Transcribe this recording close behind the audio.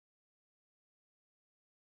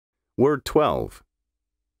Word 12.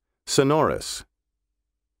 Sonorous.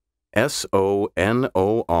 S-O-N-O-R-O-U-S.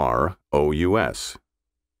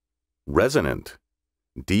 Resonant.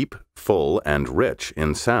 Deep, full, and rich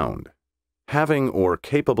in sound. Having or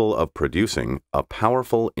capable of producing a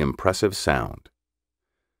powerful, impressive sound.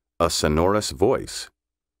 A sonorous voice.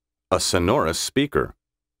 A sonorous speaker.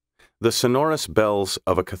 The sonorous bells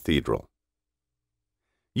of a cathedral.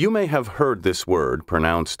 You may have heard this word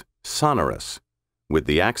pronounced sonorous, with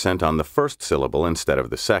the accent on the first syllable instead of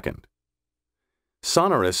the second.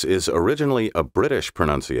 Sonorous is originally a British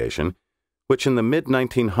pronunciation, which in the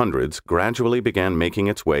mid-1900s gradually began making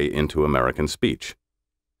its way into American speech.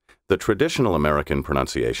 The traditional American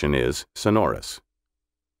pronunciation is sonorous.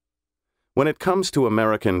 When it comes to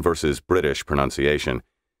American versus British pronunciation,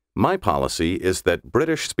 my policy is that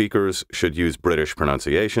British speakers should use British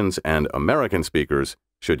pronunciations and American speakers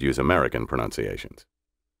should use American pronunciations.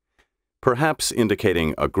 Perhaps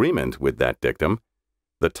indicating agreement with that dictum,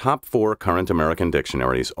 the top 4 current American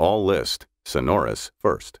dictionaries all list sonorous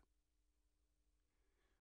first.